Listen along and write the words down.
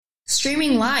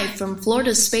streaming live from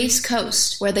Florida's Space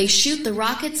Coast, where they shoot the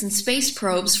rockets and space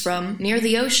probes from near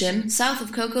the ocean, south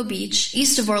of Cocoa Beach,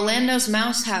 east of Orlando's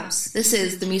Mouse House. This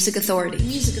is the Music Authority.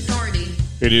 Music Authority.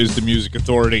 It is the Music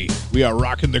Authority. We are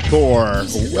rocking the core.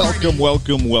 Welcome,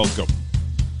 welcome, welcome.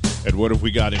 And what have we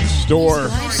got in store?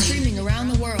 Live streaming around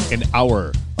the world. An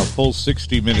hour, a full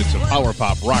 60 minutes of power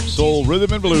pop, rock, soul,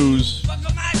 rhythm, and blues.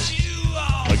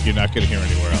 Like you're not going to hear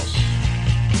anywhere else.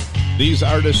 These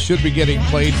artists should be getting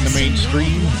played in the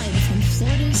mainstream,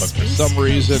 but for some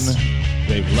reason,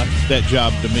 they've left that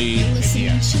job to me. And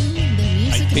yes,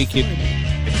 I take it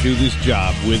and do this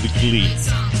job with glee.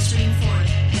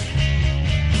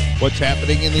 What's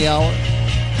happening in the hour?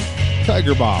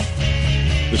 Tiger Bomb,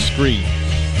 the screams,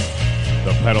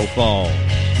 the pedal falls.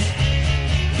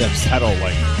 That's pedal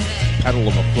like petal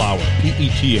of a flower,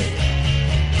 P-E-T-A.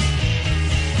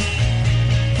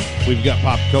 We've got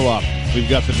Pop Co-op. We've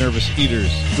got the Nervous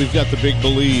Eaters. We've got the Big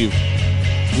Believe.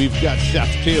 We've got Seth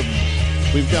Timms.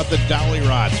 We've got the Dolly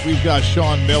Rots. We've got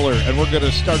Sean Miller. And we're going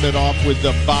to start it off with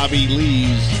the Bobby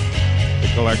Lees.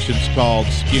 The collection's called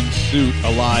Skin Suit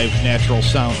Alive Natural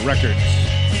Sound Records.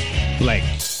 Blank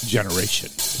Generation.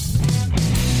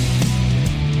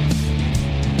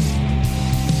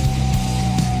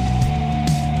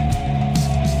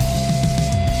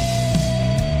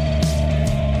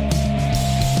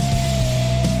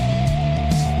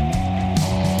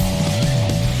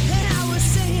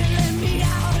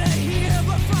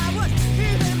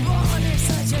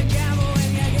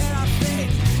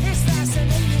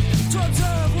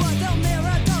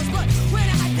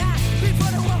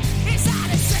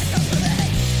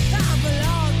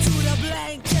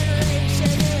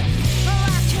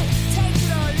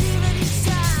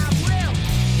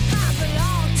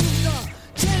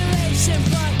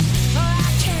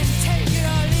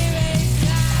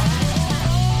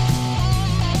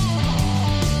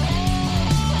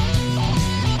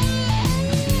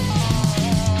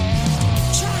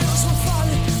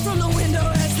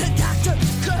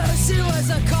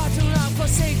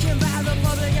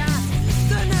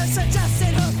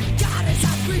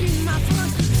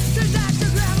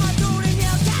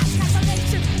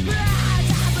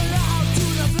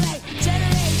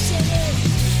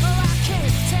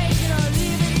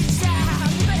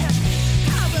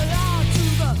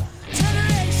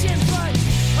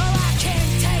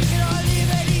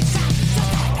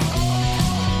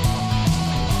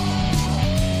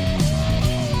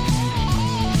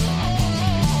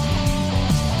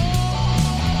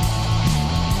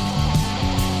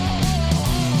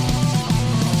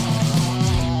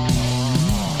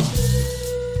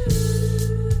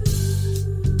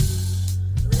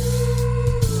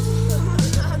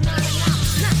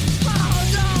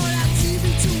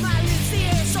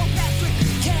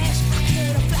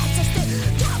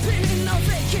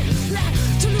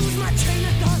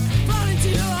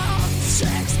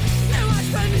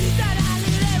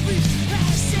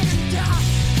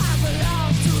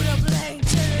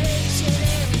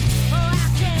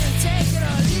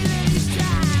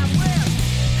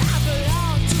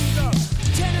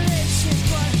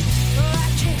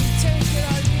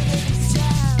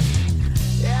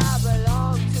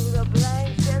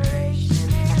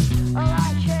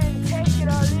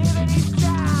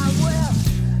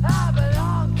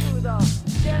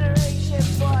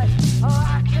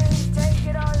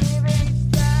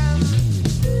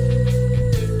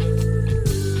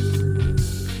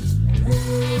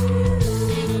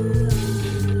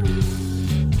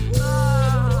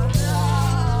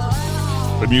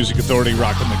 Music Authority,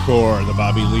 Rockin the Core, the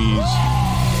Bobby Lees,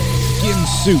 Skin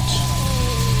Suit,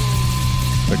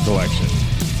 the collection,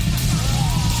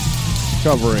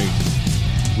 covering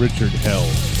Richard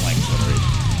Hell's Blank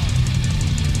Generation.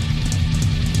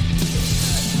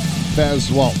 Faz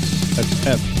Waltz, that's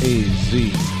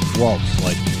F-A-Z, Waltz,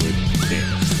 like you would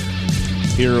dance.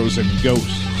 Heroes and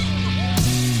Ghosts,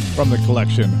 from the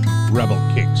collection, Rebel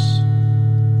Kicks,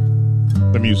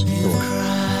 the Music Authority.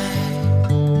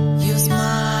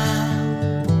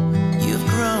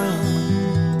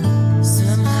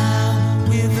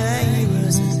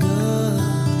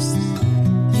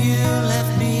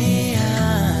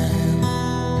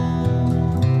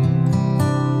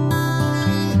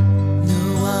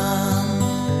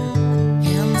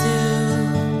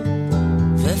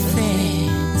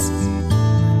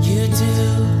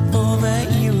 Over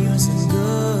years and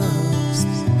ghosts,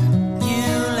 you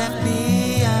left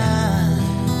me behind.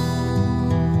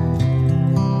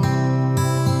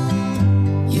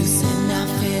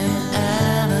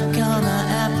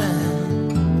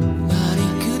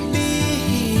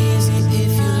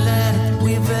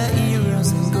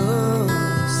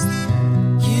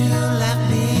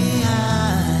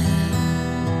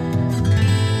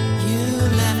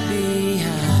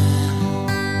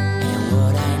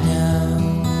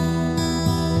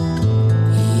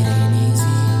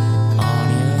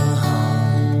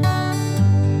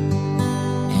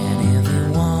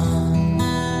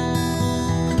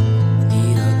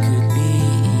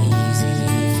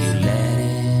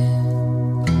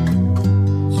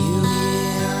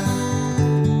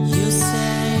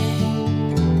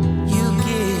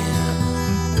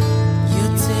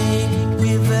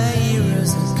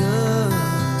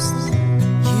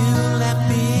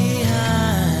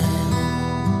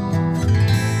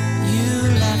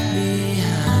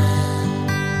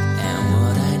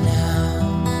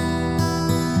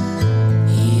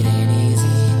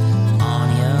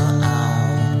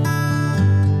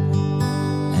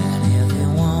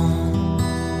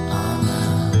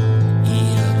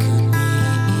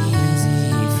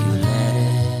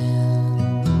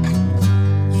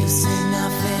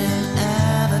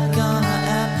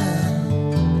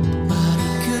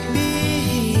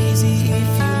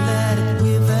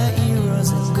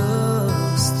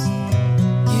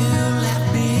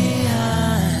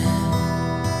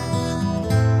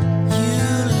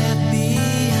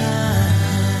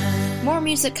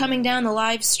 music coming down the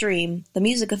live stream, The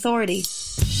Music Authority.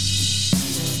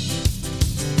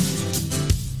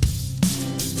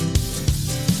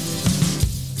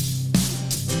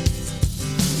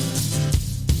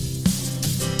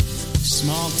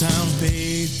 Small town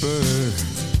paper,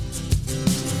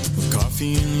 with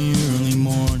coffee in the early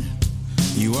morning.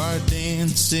 You are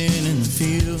dancing in the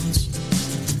fields.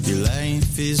 Your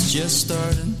life is just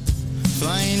starting,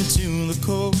 flying to the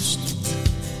coast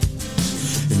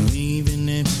and leaving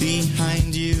it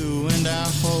behind you. And I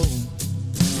hope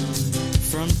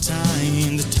from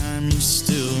time to time you're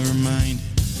still reminded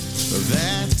of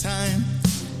that time.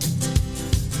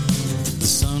 The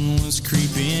sun was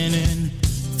creeping in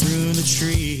through the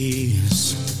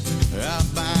trees. Our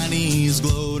bodies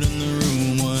glowed and the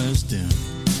room was dim.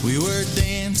 We were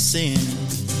dancing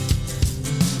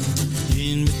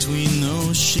in between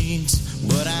those sheets,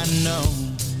 but I know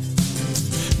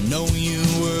you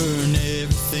were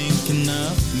never thinking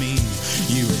of me.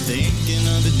 You were thinking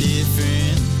of a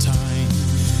different time.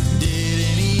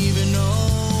 Didn't even know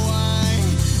why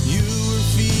you were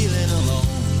feeling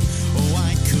alone. Oh,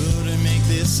 I couldn't make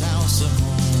this house a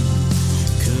home.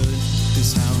 Could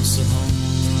this house a home?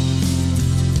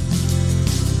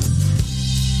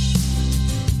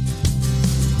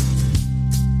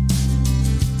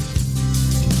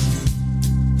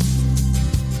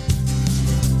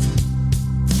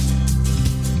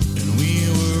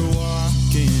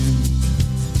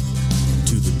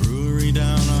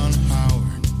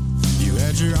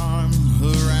 Your arm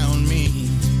around me.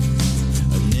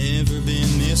 I've never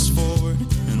been this forward,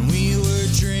 and we were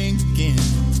drinking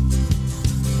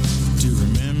to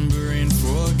remember and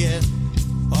forget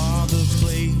all the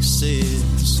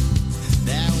places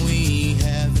that we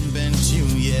haven't been to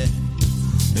yet.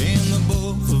 And the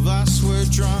both of us were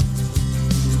drunk,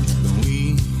 but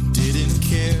we didn't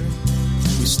care.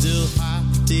 We still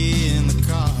hopped in the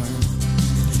car,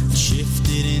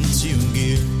 shifted into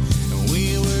gear, and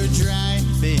we were driving.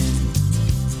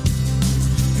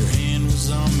 Your hand was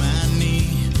on my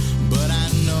knee, but I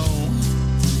know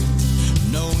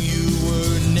you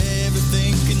were never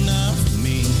thinking of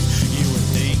me. You were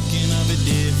thinking of a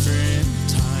different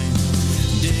time.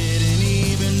 Didn't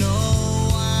even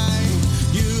know why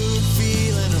you were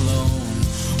feeling alone.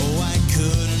 Oh, I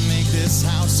couldn't make this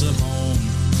house a home.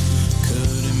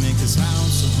 Couldn't make this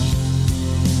house a home.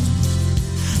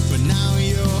 But now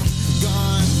you're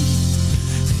gone,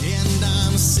 and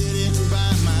I'm sitting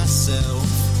by myself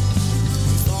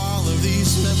with all of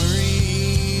these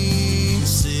memories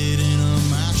sitting on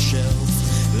my shelf,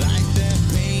 like that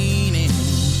painting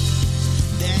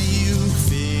that you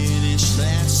finished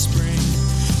last spring.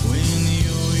 When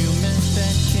you met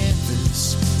that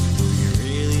canvas, were you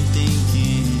really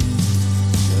thinking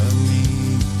of me?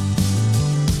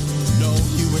 No,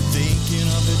 you were thinking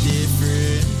of a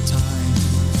different time.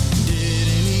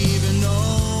 Didn't even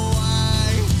know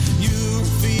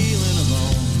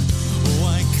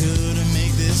couldn't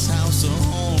make this house a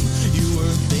home. You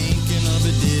were thinking of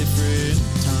a different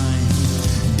time.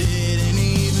 Didn't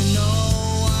even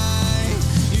know why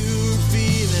you were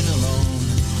feeling alone.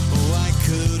 Oh, I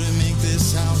couldn't make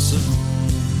this house a home.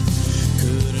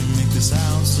 Couldn't make this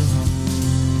house a home.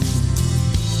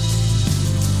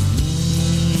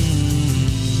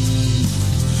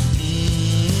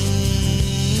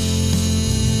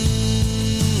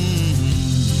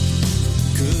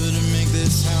 Couldn't make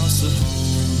this house a home.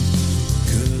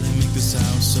 This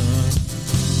house up.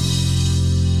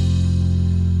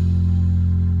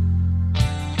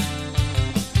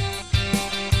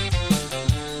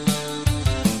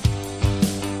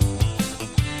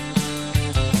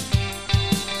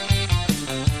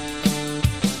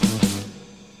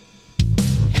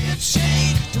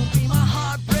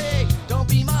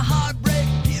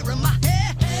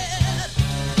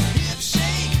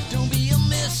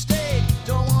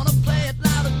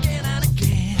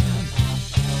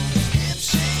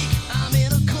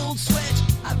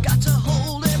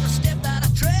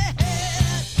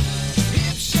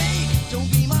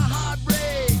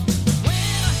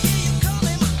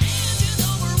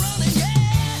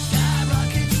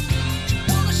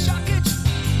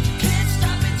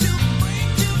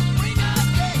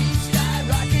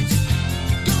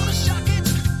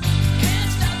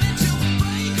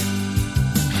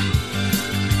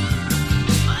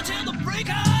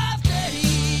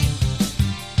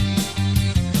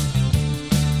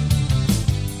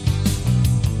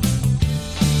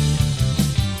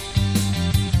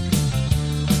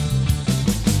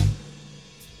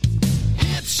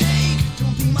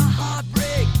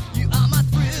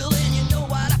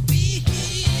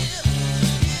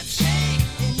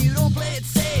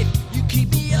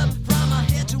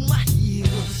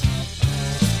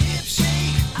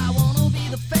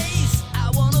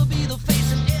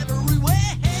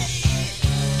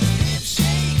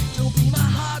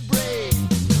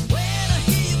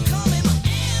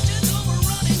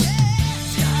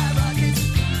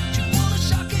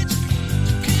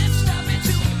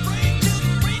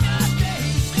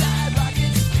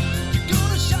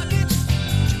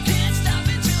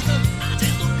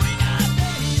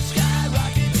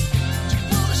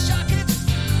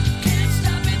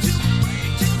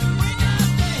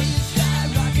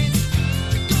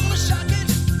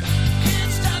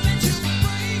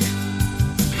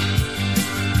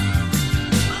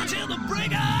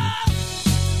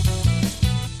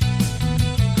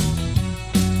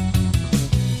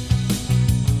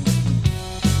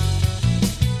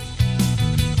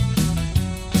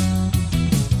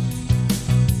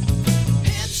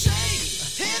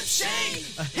 shake,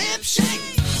 a hip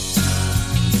shake.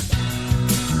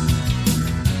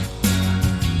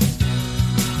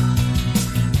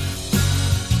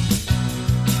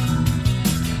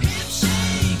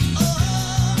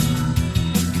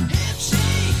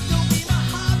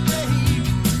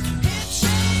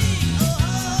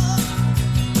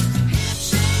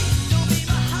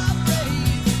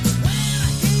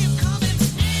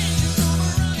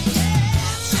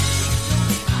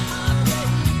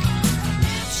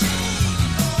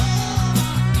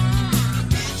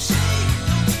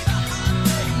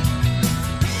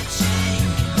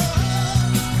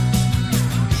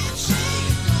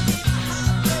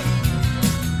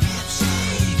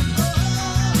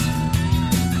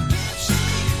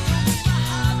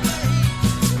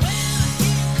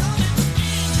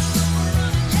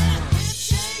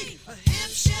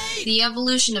 The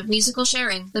evolution of musical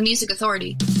sharing, the Music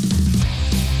Authority.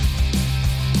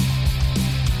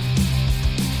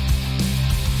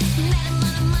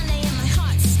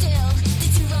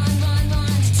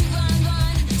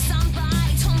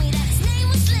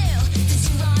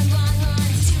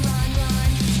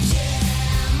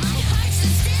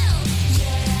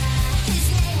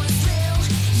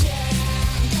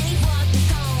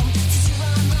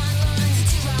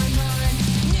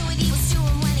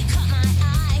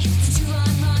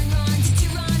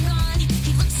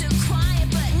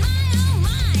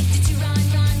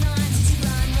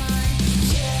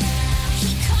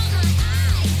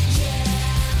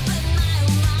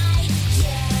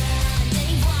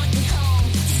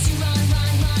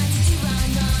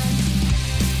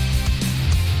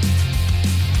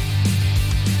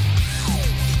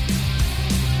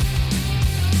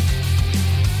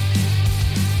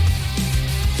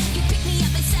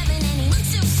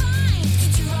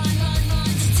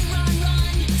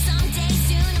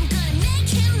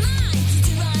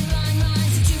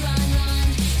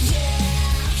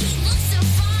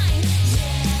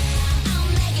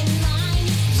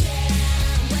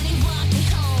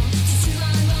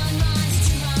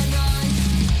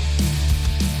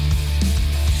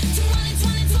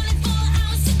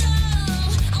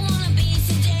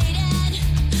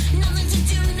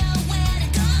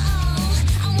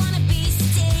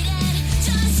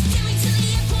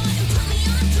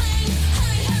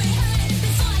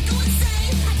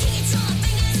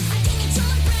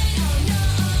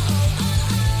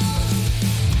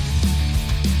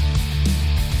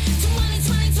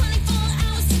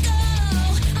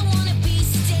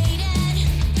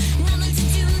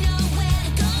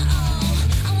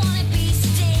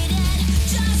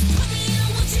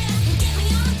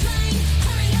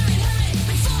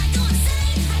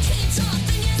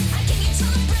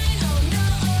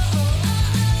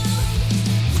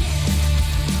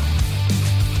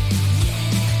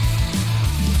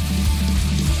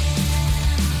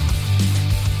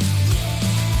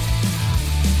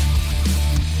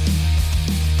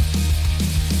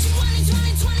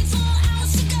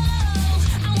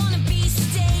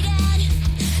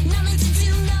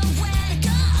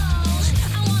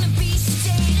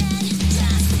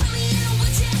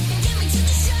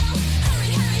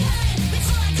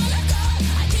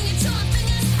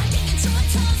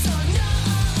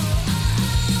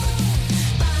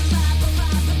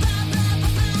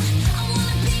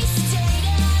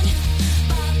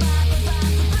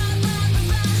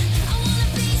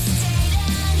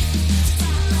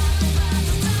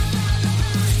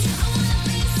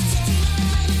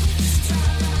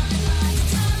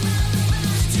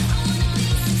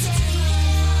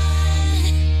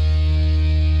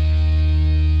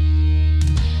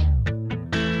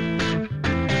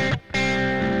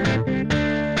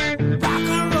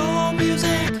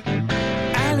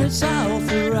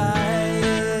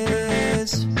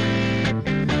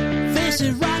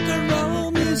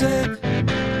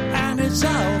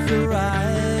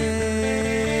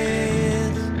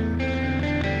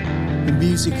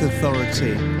 Music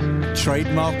Authority,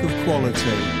 trademark of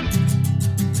quality.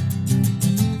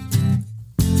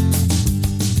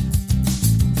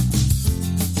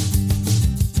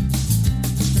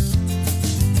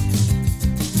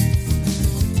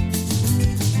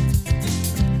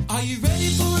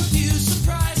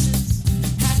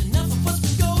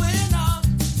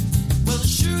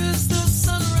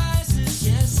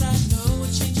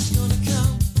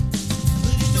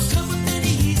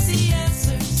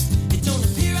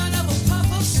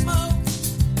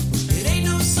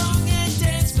 Song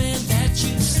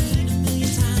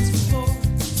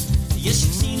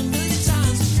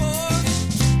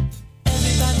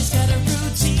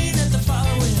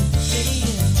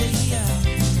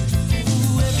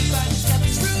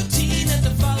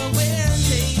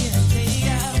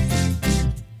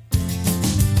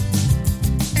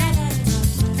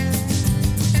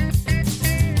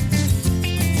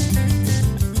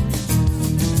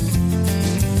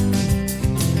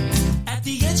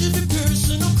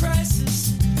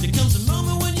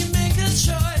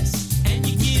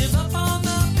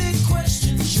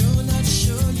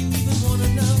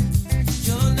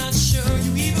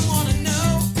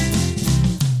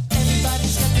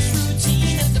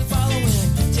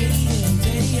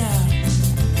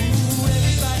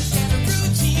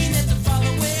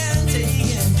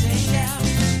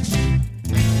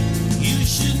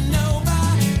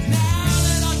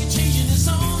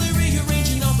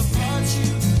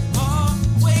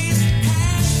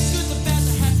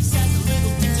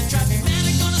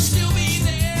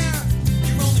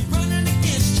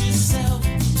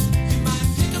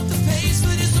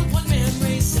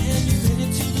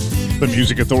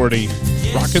Music Authority.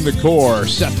 Rockin The KOR,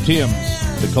 Seth Timms.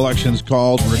 The collection's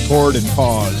called Record and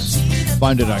Pause.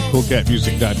 Find it on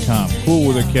coolcatmusic.com. Cool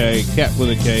with a K, cat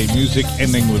with a K, music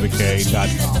ending with a K.com.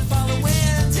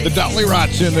 The Dolly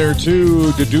Rots in there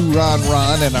too. To Do Ron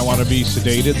Ron and I Want to Be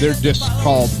Sedated. Their disc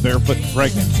called Barefoot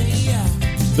Pregnant.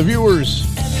 The Viewers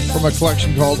from a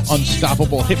collection called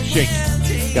Unstoppable Hip Shake.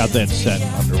 Got that set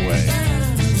underway.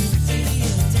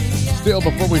 Still,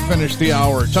 before we finish the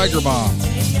hour, Tiger Bomb.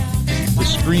 The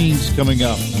Screens coming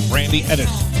up. Randy Edis.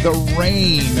 The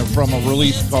Rain from a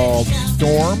release called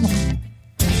Storm.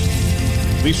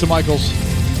 Lisa Michaels.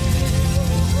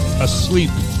 Asleep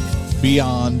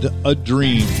Beyond a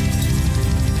Dream.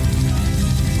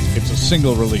 It's a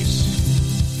single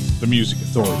release. The Music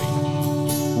Authority.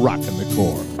 Rockin the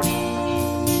KOR.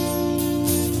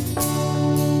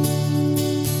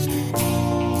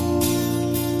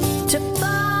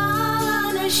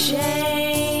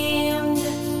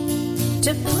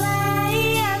 To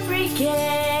play every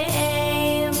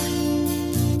game,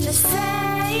 to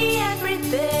say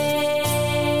everything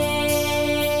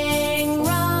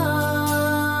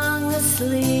wrong,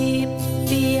 asleep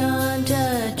beyond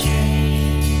a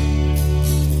dream.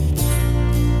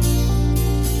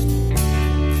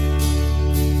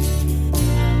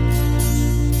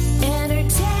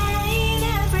 Entertain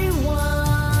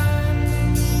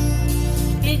everyone,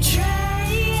 betray.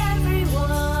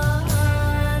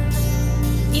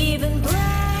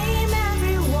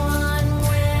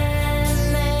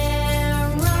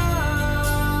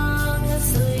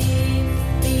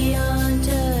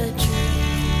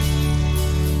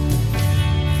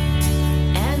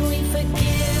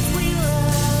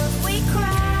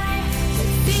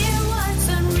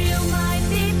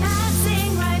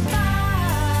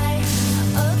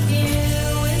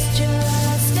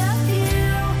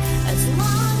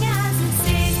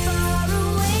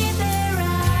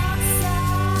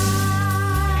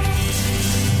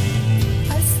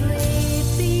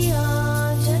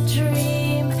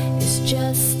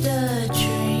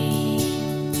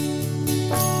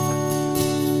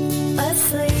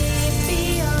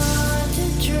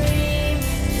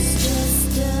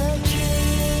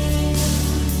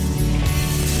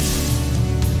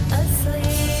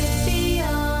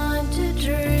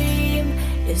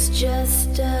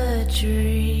 Just a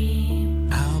dream.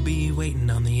 I'll be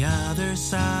waiting on the other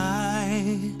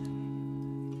side.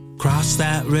 Cross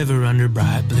that river under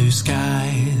bright blue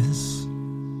skies.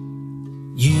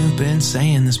 You've been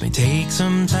saying this may take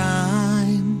some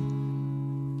time,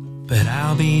 but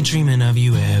I'll be dreaming of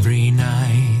you every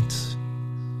night.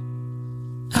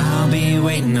 I'll be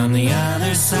waiting on the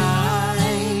other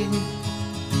side.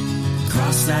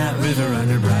 Cross that river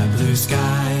under bright blue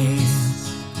skies.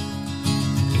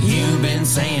 You've been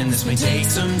saying this may take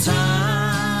some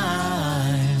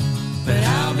time, but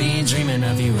I'll be dreaming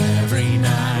of you every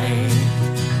night.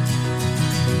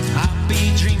 I'll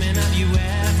be dreaming of you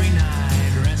every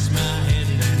night. Rest my head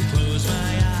and then close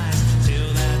my eyes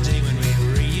till that day when we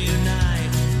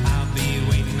reunite. I'll be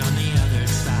waiting on the other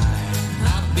side.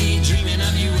 I'll be dreaming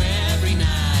of you every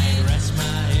night. Rest my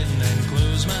head and then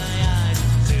close my eyes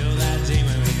till that day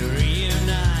when we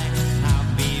reunite. I'll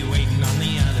be waiting on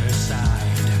the other side.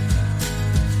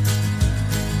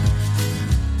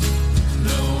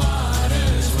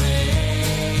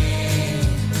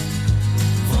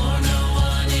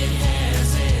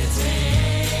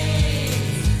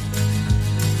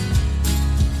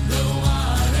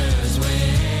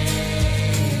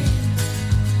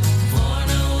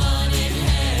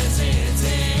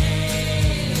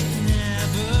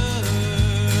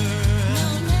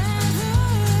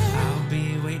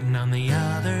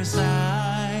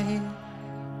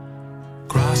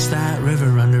 That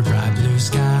river under bright blue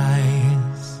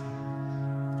skies.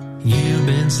 You've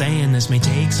been saying this may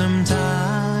take some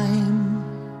time,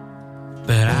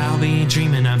 but I'll be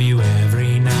dreaming of you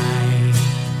every night.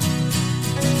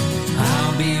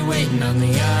 I'll be waiting on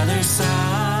the other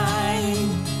side.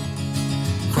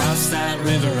 Cross that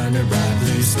river under bright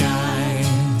blue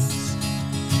skies.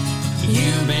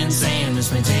 You've been saying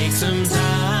this may take some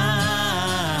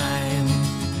time,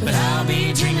 but I'll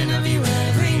be dreaming of you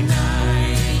every night.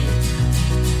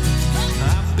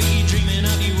 I'll be dreaming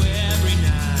of you every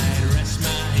night. Rest my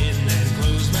head and then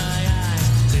close my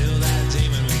eyes till that day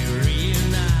when we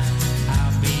reunite.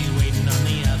 I'll be waiting on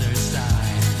the other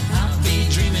side. I'll be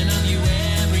dreaming of you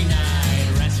every night.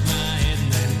 Rest my head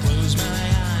and then close my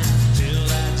eyes till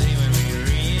that day when we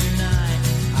reunite.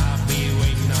 I'll be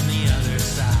waiting on the other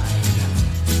side.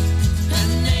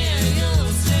 And there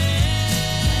you'll stay.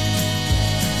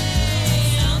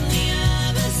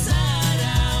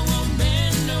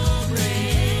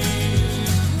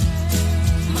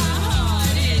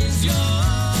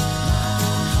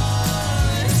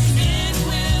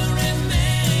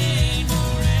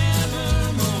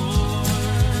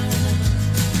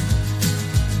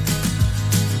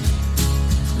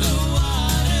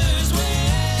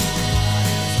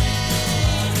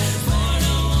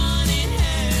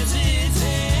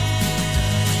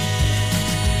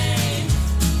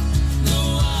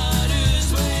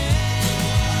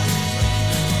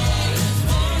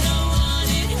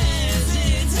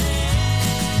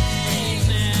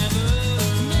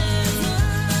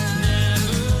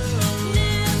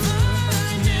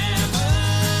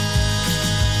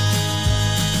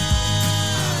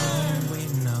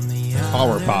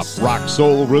 Power pop, rock,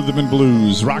 soul, rhythm, and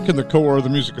blues. Rockin the KOR, the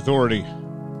Music Authority.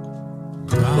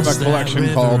 From a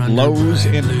collection called Lows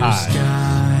and Highs,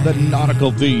 the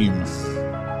nautical theme.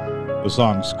 The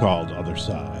song's called Other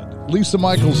Side. Lisa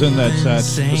Michaels in that set.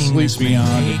 Asleep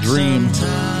Beyond a Dream.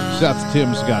 Seth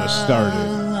Tim's Got Us Started.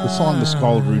 The song is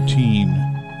called Routine,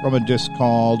 from a disc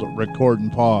called Record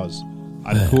and Pause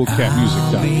on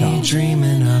CoolCatMusic.com.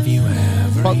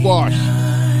 Pugwash.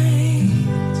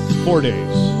 4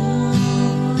 days.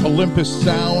 Olympus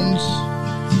Sounds.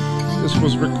 This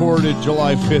was recorded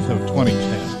July 5th of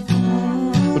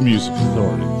 2010. The Music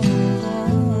Authority.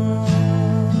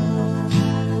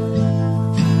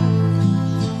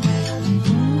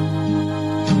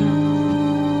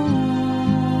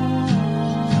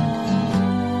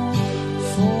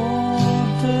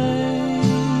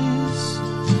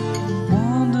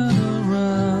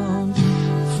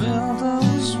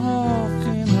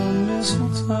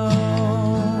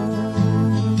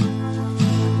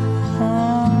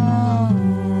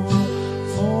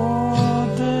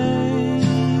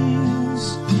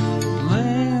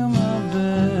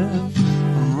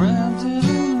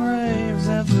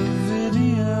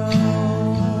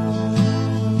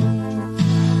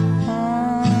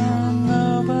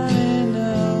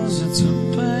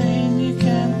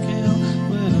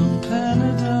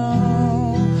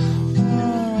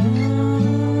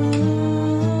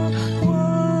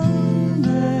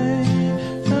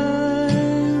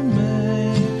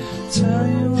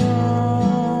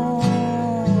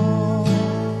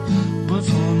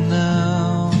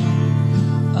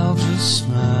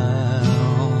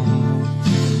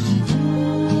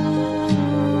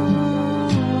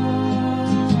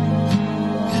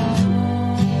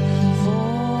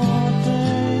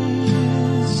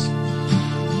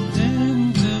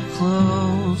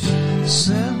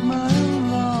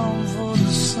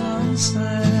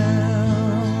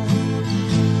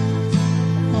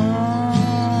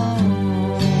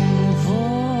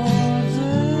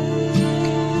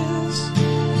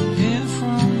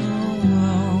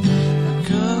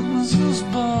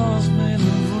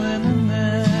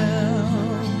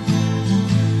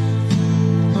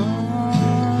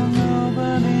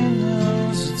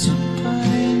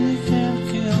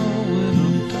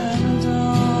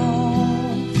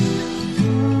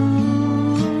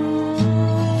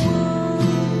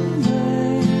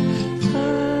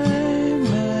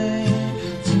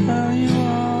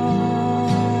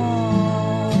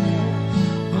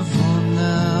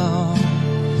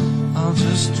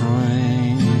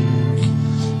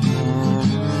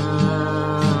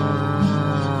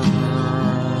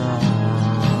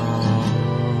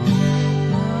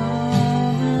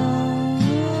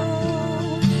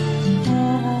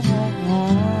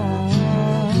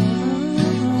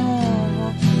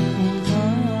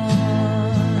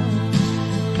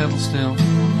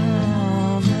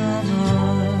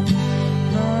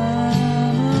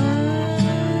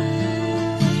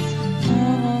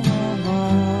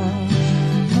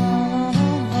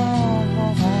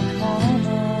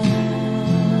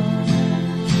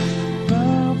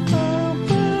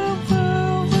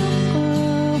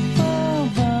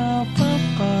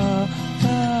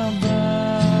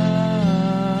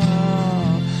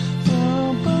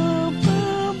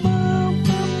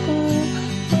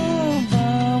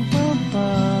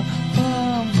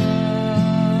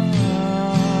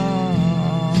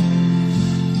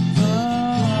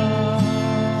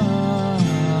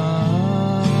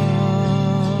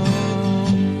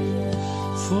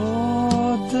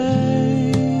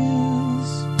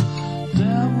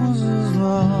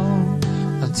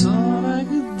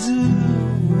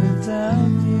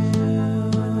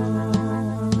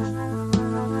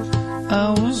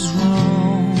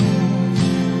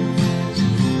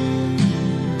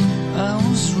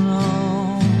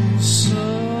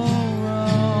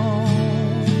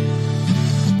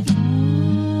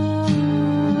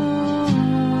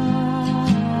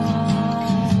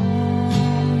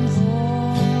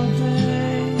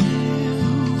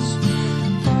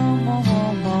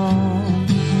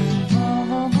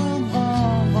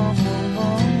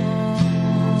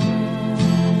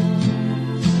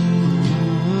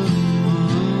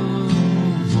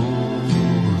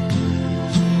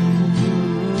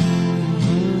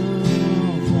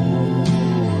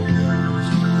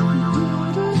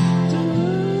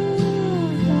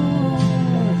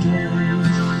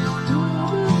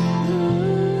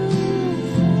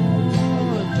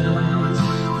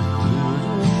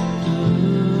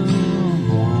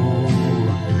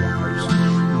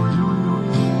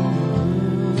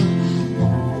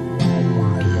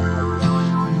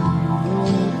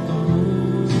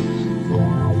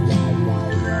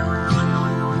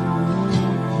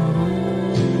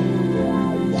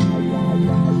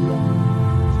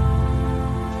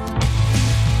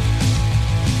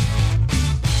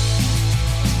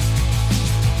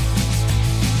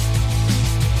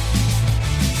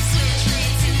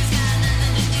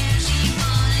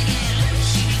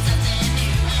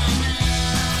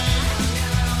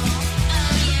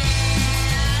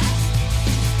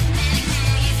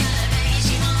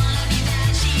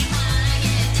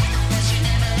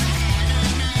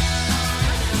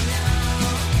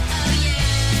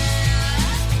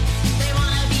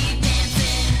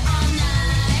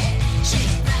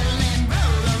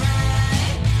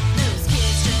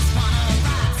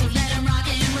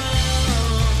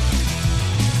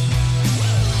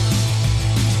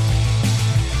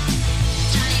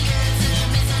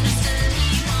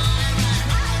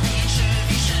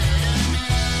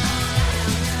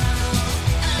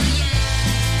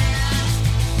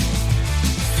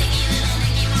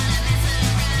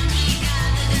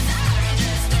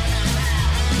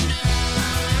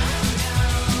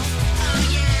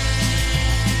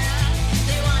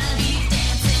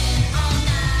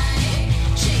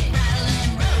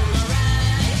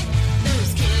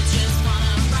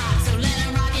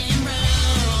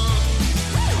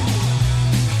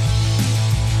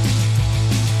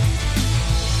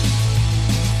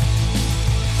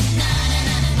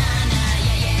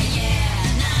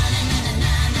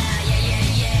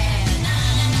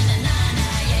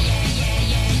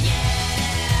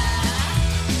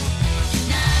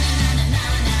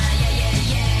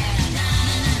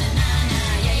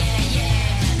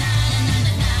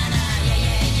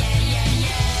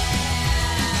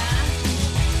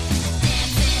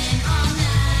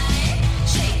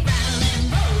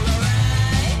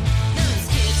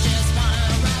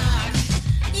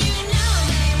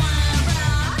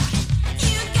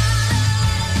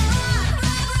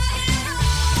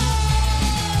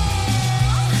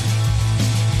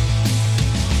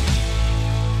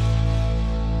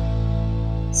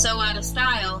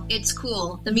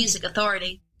 cool, the Music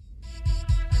Authority.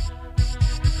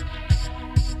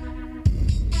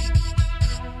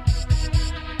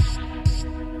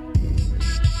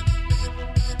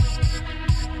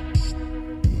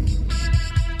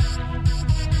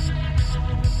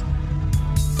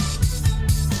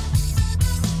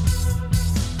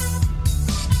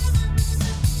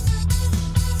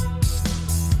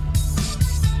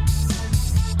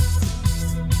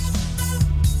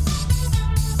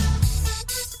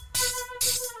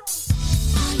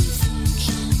 I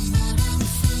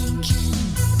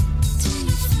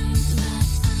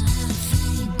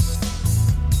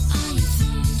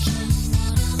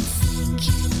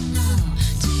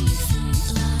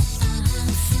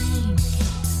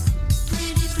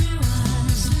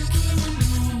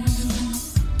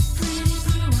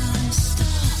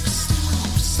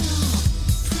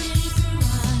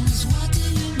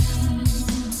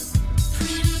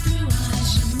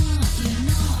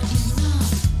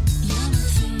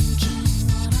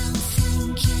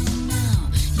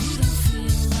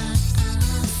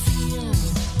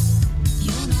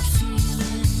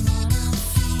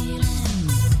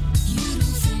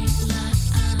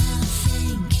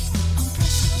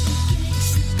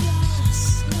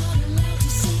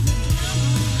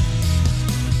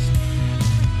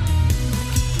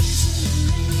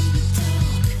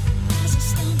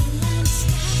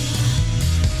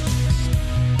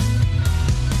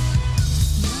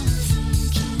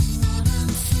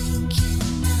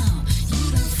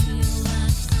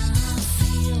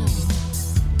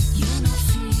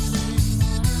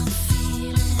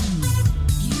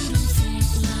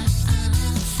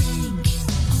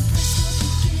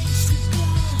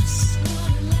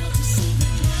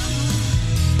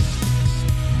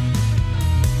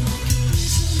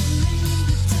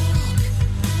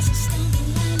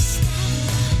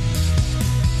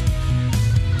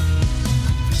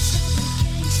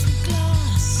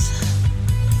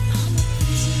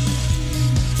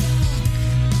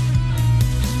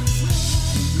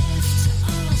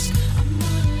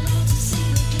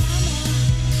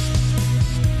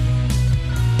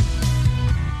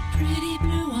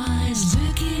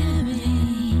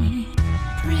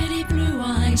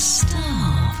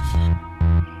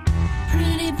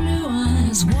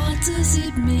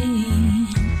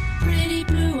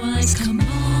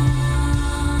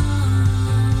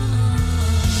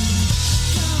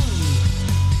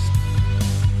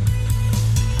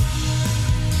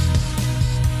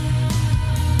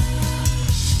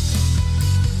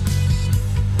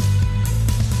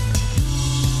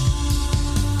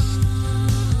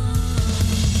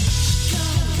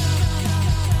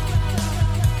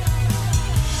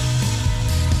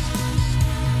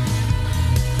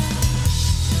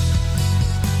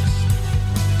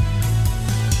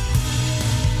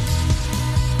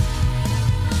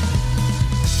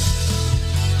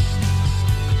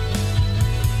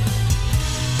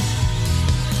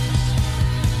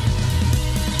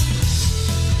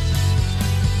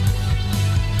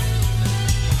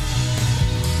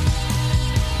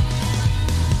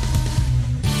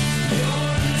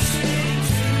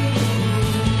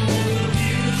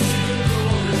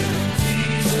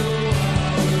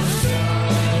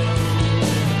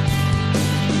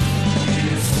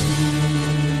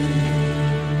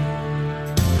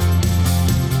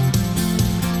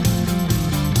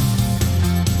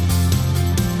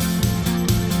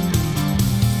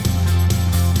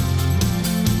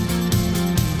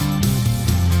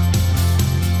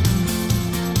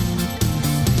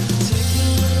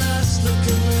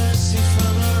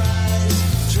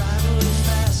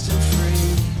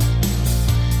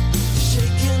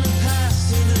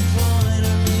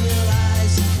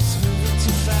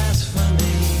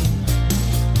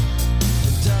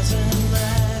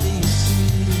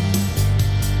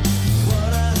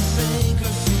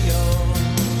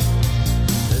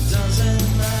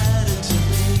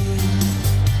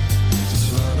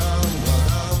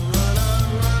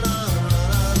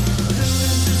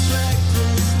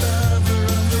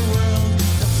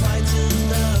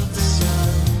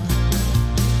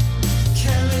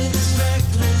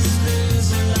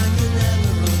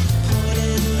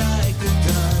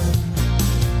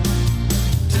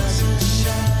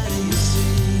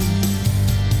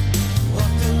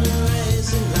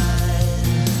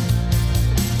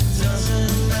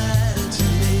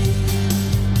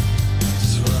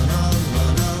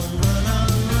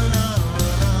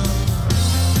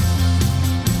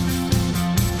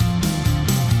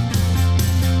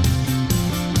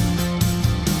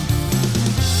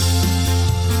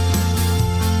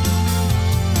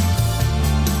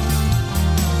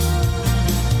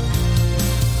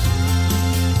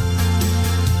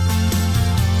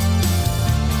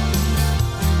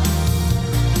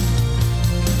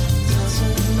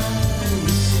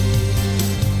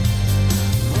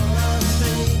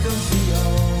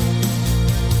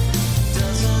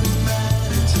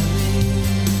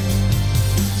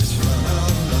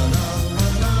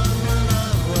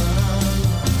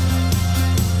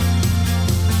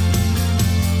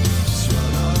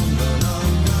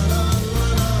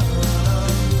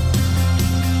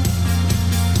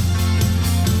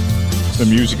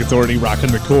Music Authority, Rockin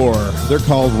the KOR. They're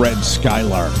called Red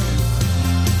Skylark.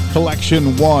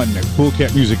 Collection 1 at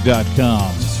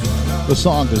coolcatmusic.com. The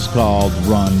song is called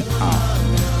Run On.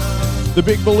 The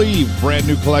Big Believe, brand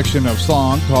new collection of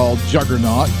song called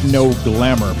Juggernaut, No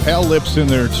Glamour. Pale Lips in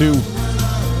there too.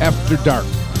 After Dark.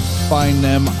 Find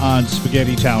them on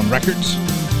Spaghetti Town Records.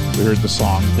 We heard the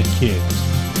song The Kids.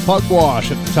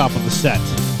 Pugwash at the top of the set.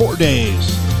 4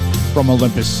 Days from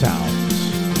Olympus Sounds.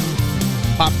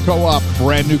 Pop Co-op,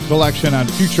 brand new collection on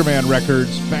Future Man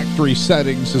Records. Factory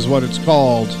Settings is what it's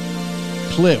called.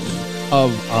 Cliff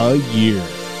of a Year.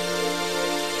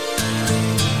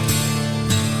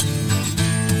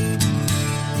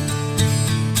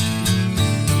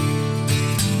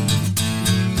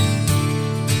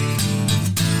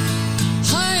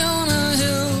 High on a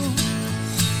hill,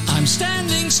 I'm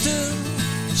standing still,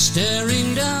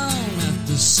 staring down at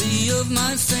the sea of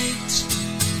my fate.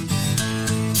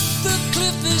 The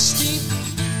cliff is steep,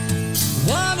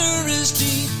 water is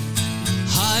deep,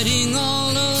 hiding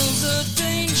all of the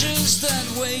dangers that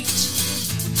wait.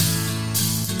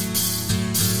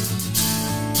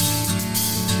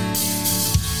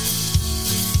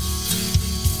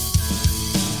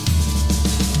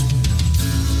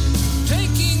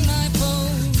 Taking my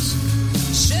pose,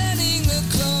 shedding the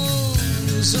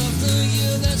clothes of the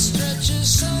year that stretches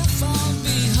so far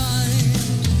behind.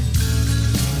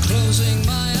 Closing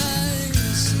my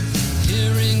eyes,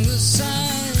 hearing the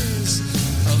sighs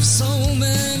of so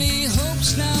many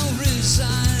hopes now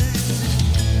reside.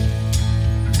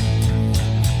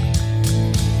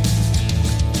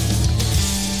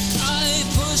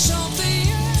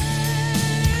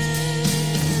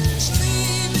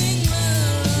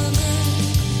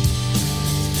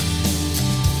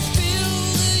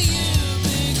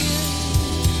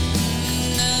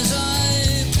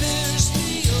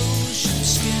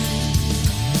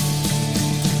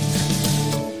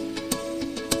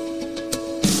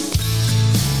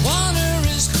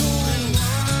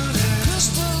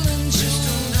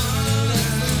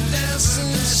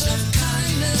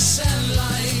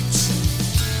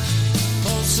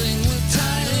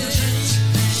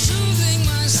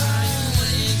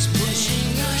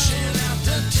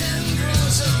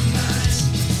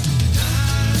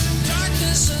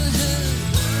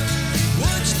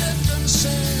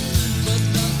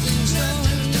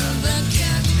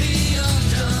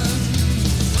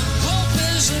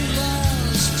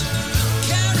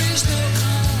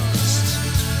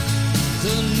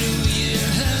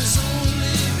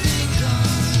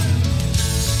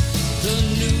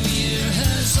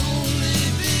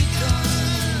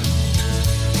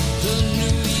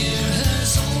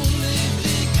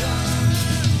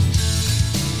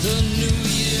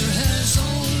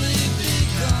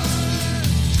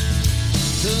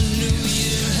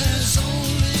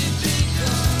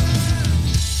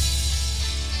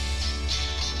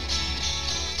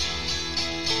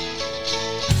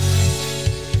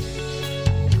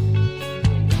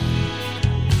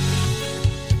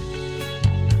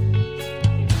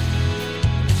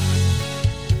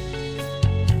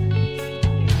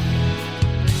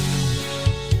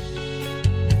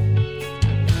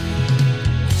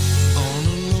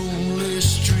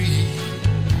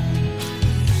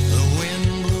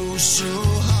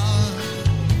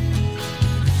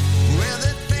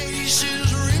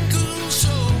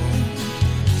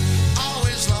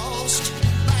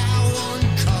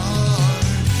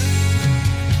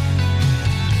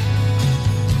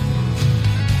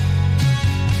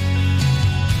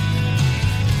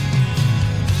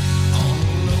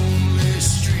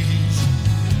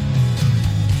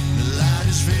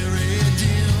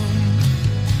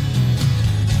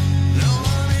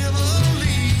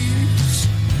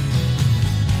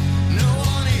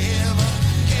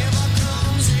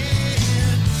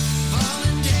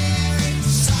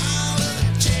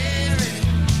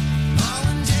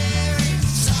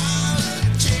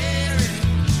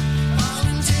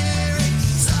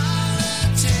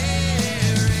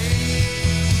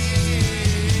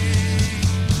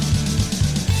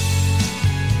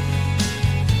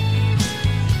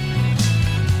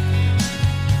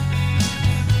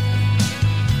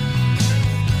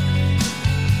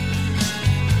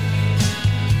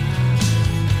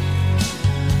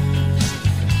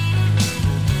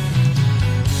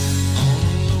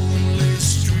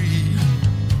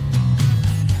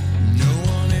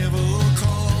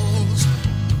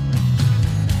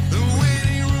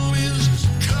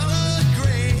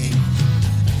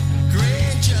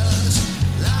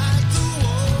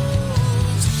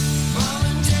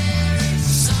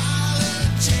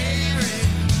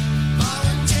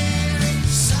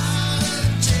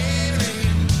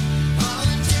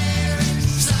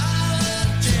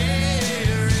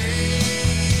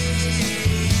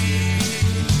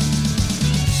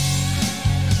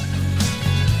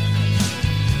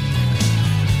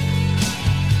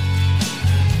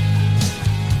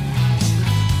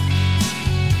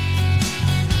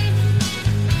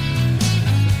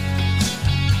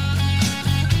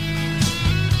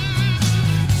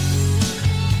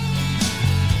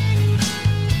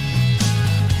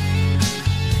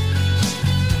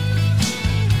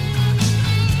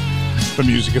 the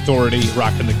Music Authority,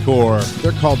 Rockin the KOR.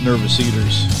 They're called Nervous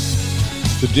Eaters.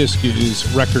 The disc is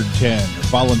Record 10,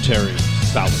 Voluntary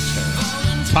Solitaire.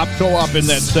 Pop Co-op in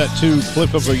that set too.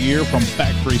 Clip of a Year from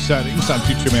Factory Settings on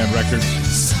Future Man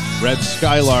Records. Red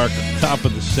Skylark, top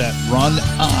of the set. Run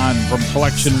On from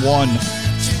Collection 1,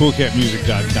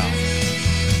 CoolCatMusic.com.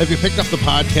 Have you picked up the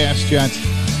podcast yet?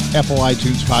 Apple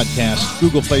iTunes Podcast,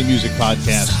 Google Play Music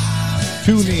Podcast,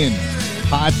 TuneIn,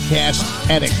 Podcast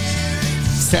Addict,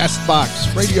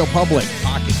 CastBox, Radio Public,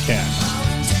 Pocket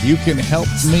Cast. You can help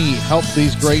me help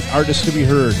these great artists to be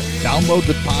heard. Download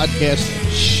the podcast and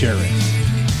share it.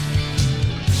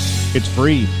 It's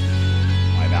free.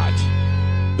 Why not?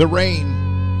 The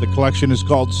Rain. The collection is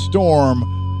called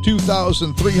Storm,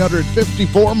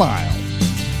 2,354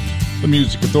 miles. The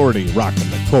Music Authority, Rockin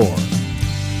the KOR.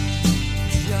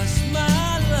 Just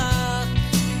my luck.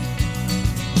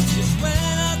 Just when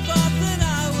I thought that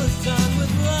I was done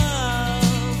with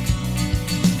love,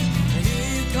 and here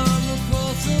you come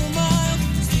across a mile,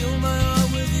 steal my heart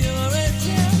with your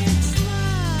angelic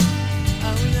smile.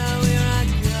 Oh, now here I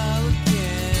go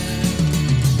again,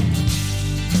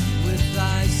 with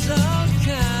eyes so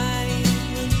kind.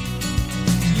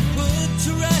 You put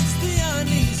to rest the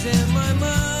unease in my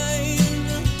mind.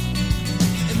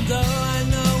 Though I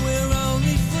know we're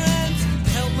only friends,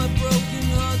 help my broken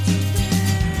heart to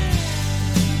bend.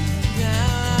 Now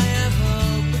I have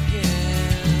hope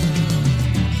again.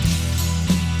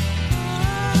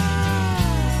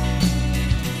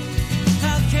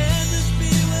 How can this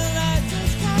be when I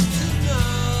just got to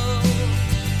know?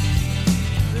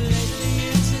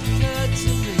 Lately it's occurred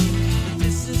to me that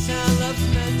this is how love's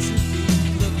meant to be.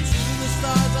 Look to the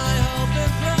stars, I hope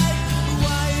and pray, but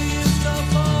why are you so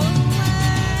far away?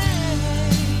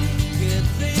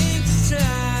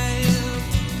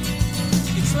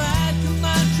 It's like a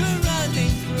mantra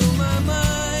running through my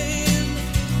mind.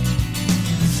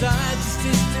 Besides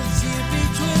this distance here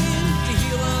between, to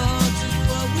heal our hearts is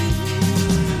what we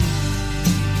need,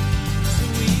 so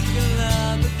we can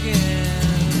love again.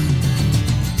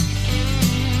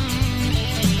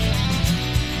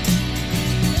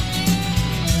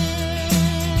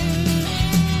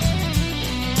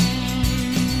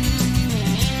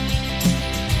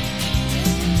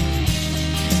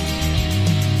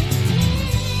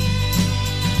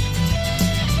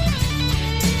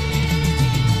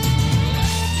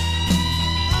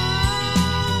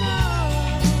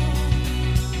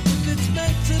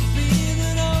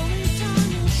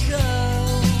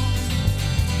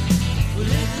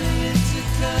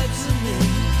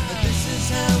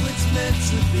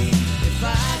 If I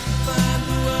could find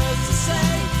the words to say,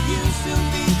 you'd still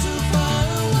be too far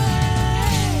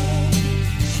away.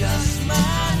 Just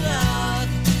my luck.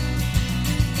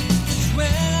 Just when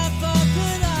I thought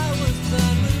that I was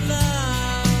done with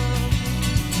love,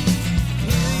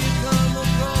 here you come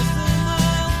across the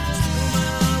mile, steal my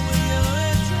heart with your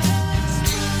angelic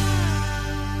smile.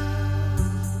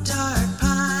 Dark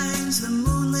pines, the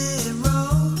moonlit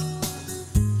road.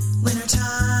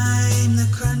 Wintertime, the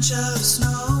crunch of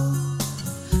snow.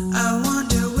 I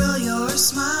wonder, will your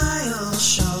smile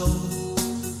show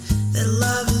that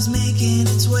love is making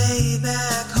its way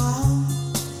back home?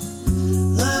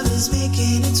 Love is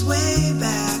making its way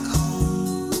back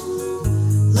home.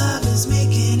 Love is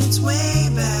making its way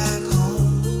back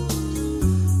home.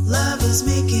 Love is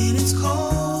making its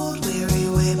cold, weary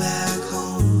way back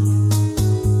home.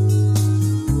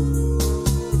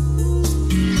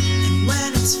 And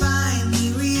when it's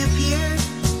finally reappeared,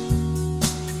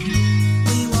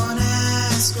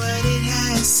 what it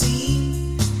has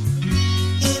seen,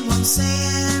 it won't say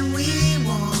and we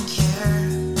won't care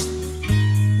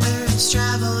where it's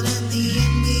traveled in the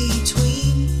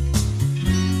in-between.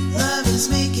 Love is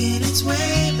making its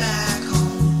way back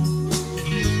home.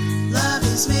 Love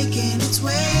is making its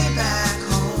way back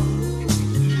home.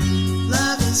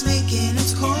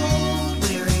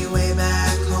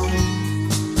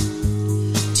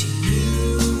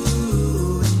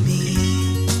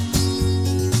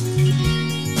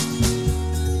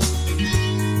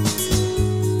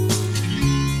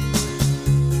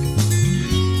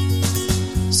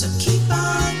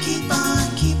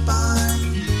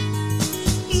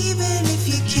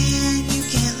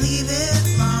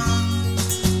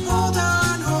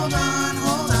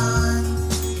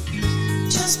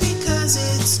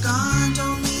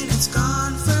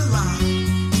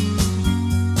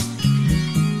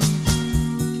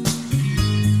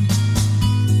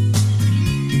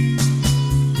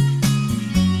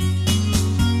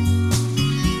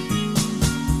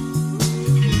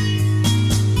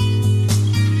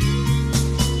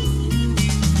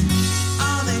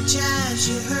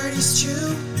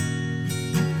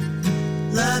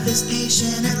 is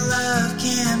patient and love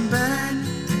can burn,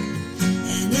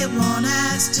 and it won't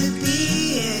ask to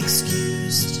be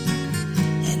excused,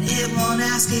 and it won't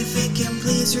ask if it can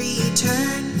please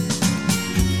return.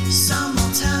 Some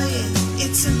will tell you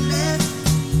it's a myth,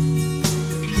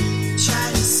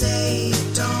 try to say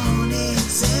it don't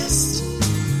exist.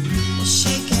 We'll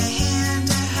shake a hand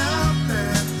to help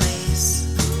her place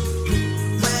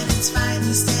when it's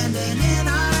finally standing in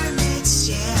our midst.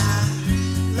 Yeah,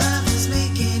 love is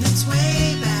making its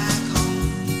way back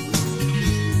home.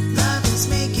 Love is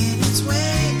making its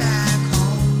way back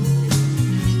home.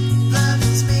 Love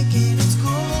is making its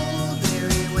cold,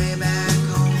 very way back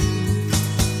home.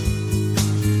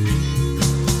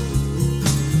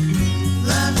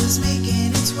 Love is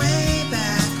making its way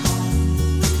back home.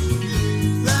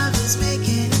 Love is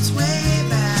making its way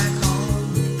back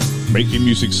home. Making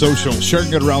music social,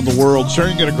 sharing it around the world,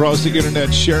 sharing it across the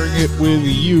internet, sharing it with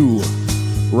you.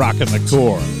 Rockin the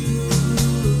KOR.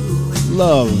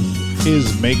 Love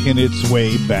is making its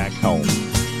way back home.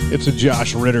 It's a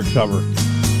Josh Ritter cover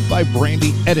by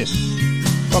Brandy Edis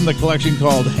from the collection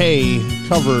called Hey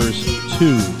Covers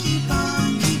 2.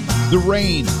 The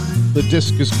Rain. The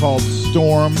disc is called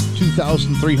Storm,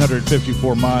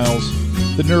 2,354 miles.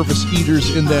 The Nervous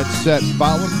Eaters in that set,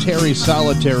 Voluntary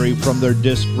Solitary from their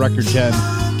disc Record 10.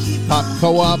 Pop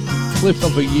Co-op, Cliff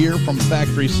of a Year from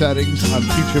Factory Settings on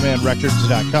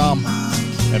FutureManRecords.com.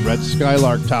 And Red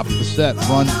Skylark topped the set,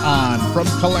 Run On from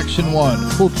Collection 1,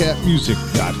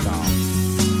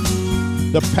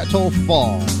 CoolCatMusic.com. The Petal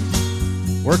Falls.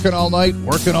 Working all night,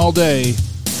 working all day.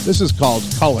 This is called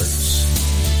Colors.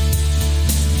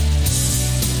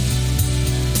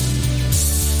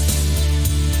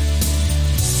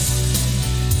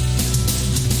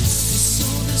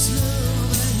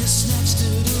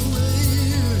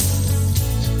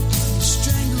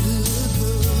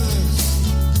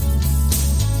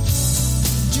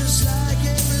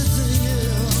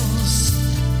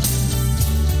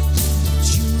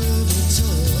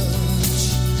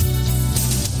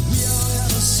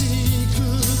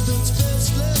 Secret that's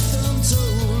best left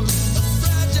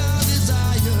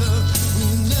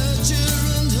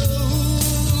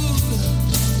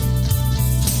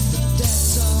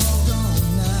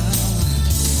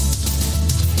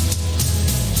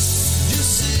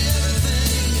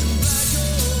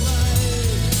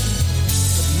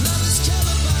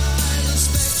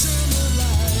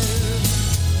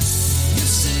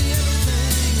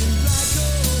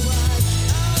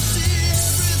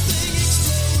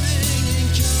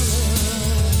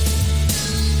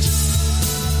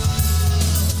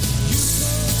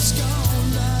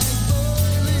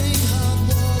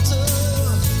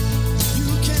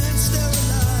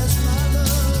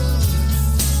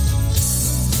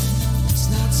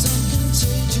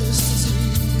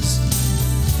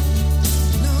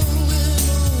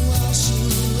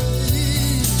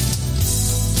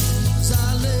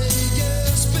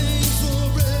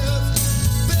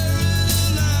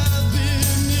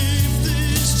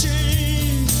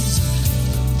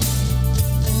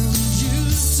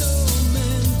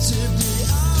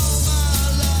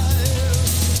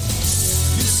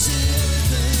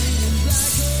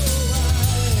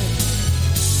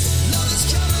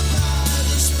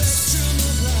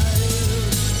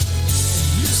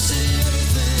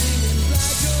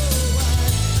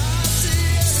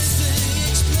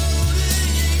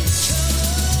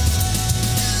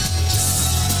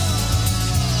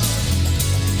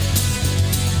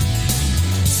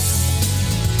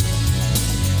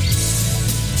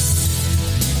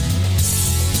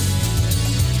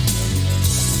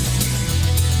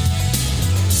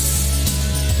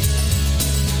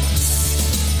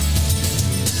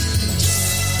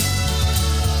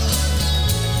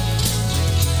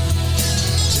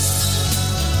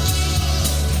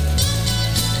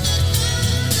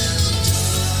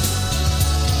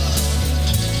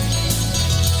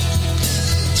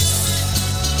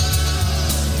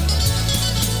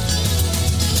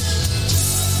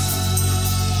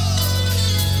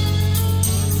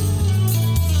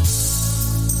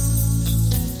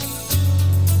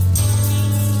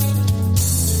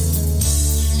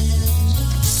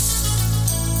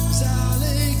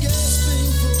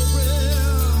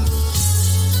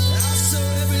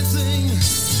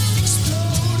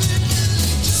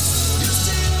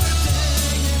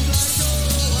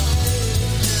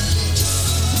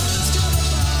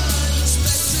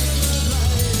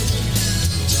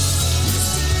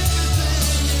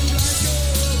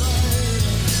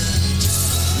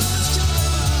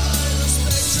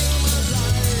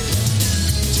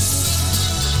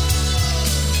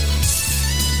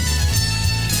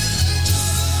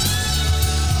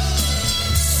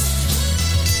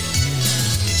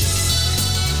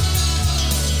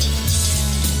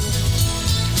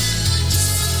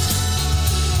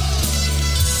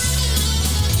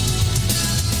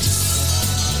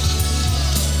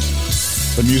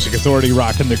Music Authority,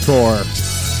 Rockin the KOR.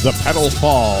 The Pedal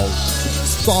Falls.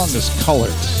 Song is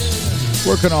Colors.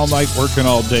 Working all night, working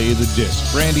all day, the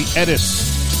disc. Randy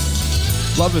Edis.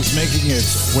 Love is making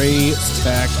its way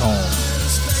back home.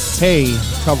 Hey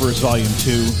covers Volume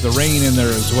 2. The Rain in there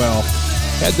as well.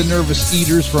 Had the Nervous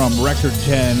Eaters from Record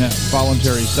 10.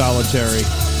 Voluntary Solitary.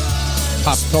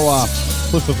 Pop Co-op.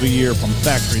 Clip of the Year from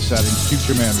Factory Settings.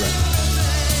 Future Man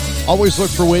Record. Always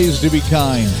look for ways to be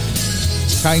kind.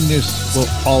 Kindness will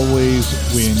always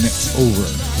win over.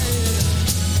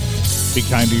 Be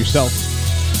kind to yourself.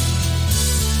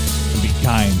 And be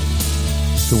kind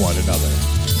to one another.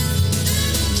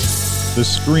 The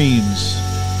Screams.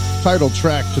 Title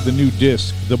track to the new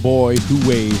disc, The Boy Who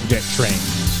Waved at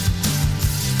Trains.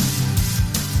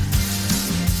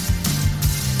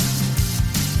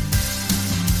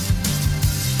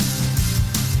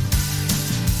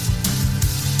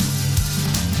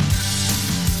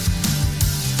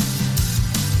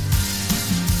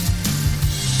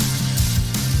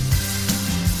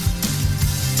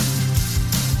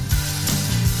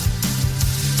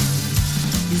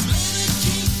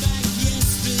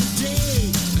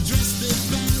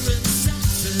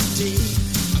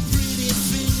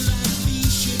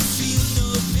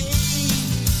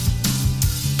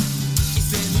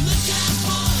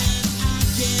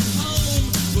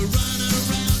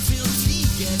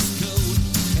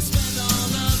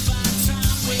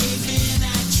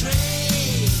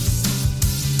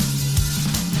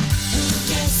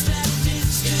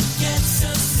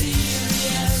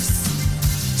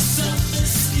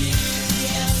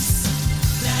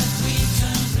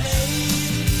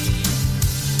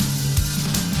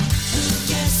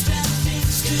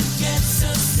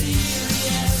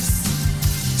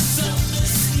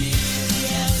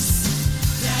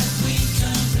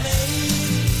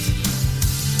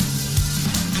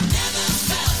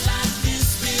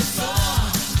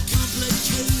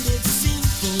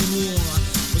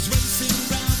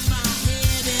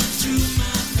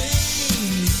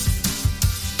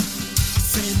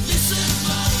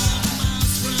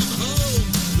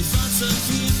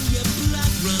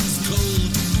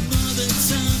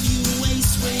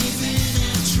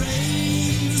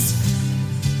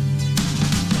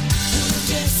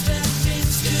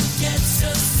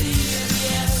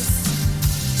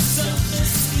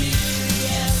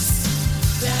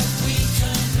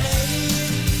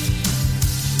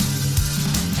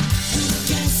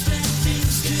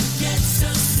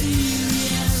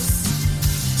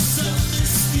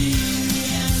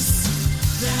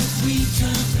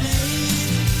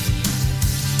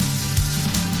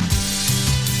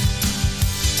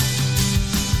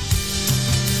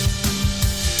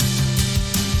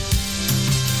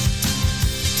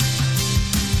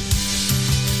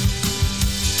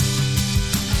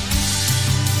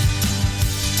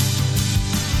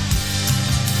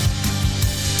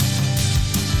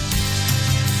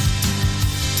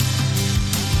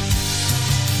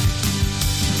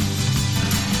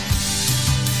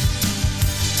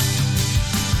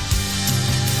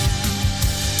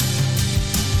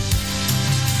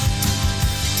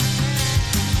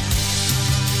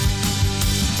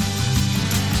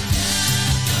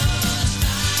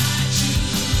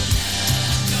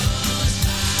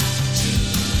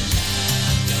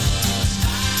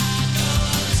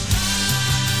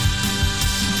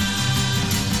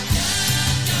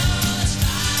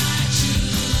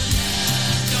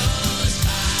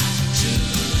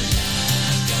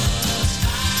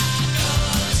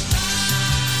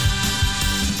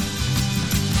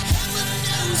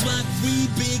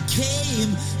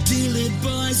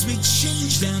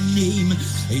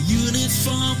 A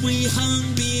uniform we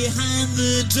hung behind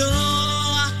the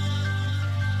door.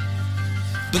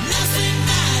 But nothing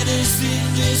matters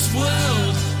in this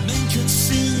world. Men can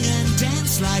sing and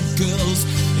dance like girls,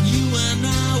 and you and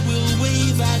I will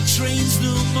wave at trains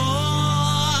no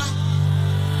more.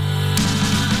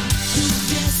 Who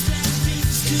guessed that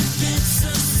things could get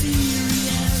so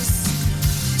serious,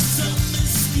 so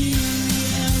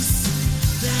mysterious,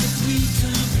 that we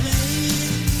complain?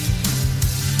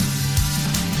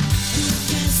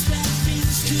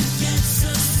 Could get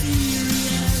so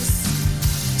serious,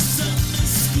 so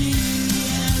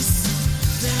mysterious,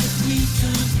 that we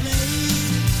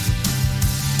complain.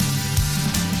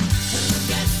 Who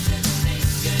guessed that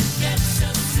things could get so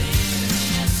serious?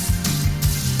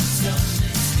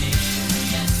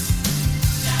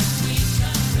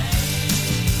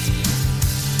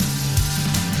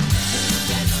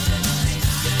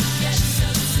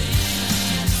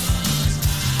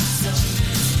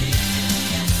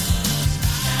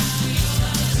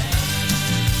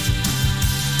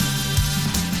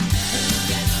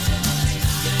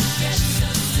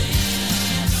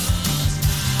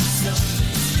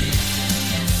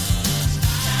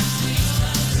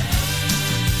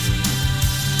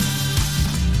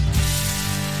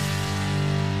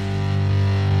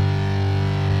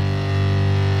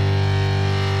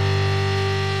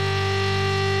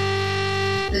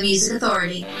 Music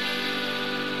Authority.